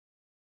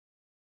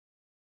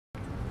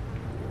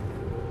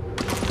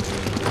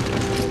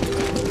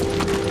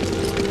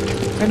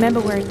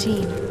Remember, we're a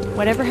team.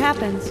 Whatever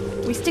happens,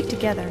 we stick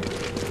together.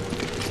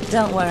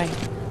 Don't worry.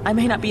 I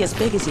may not be as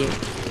big as you,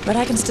 but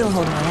I can still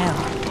hold my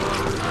own.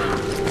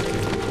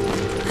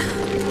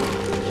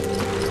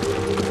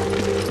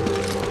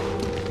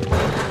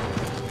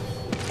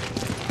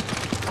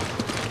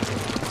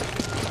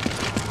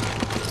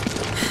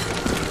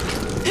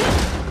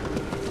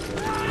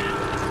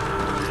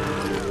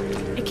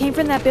 It came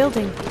from that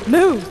building.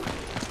 Move!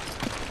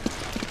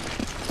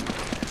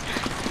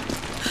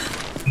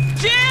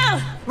 Jill!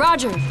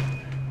 Roger!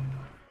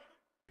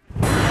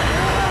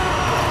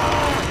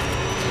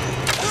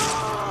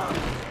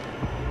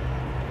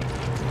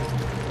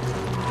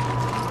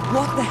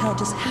 What the hell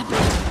just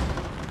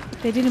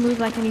happened? They didn't move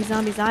like any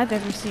zombies I've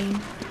ever seen.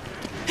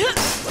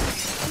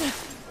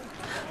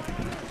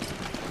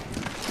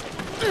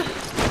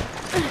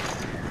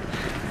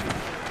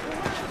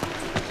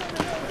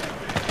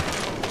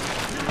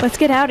 Let's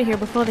get out of here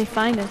before they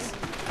find us.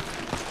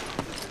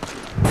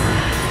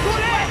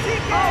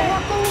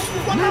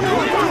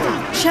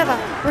 Sheva,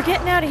 we're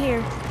getting out of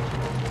here.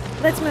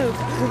 Let's move.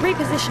 We'll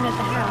reposition at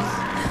the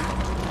house.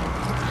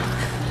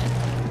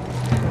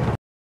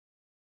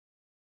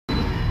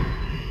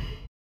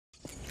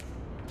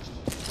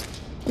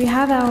 We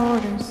have our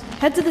orders.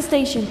 Head to the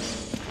station.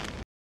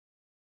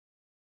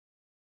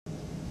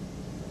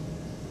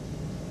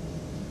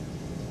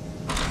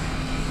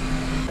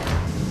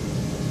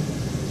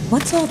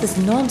 What's all this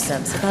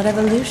nonsense about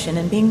evolution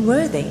and being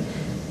worthy?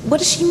 What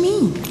does she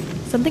mean?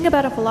 Something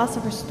about a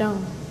philosopher's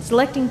stone.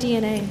 Selecting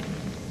DNA.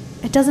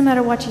 It doesn't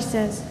matter what she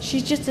says.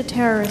 She's just a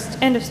terrorist.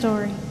 End of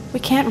story. We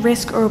can't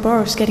risk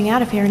Ouroboros getting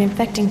out of here and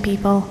infecting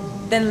people.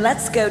 Then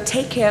let's go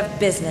take care of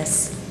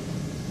business.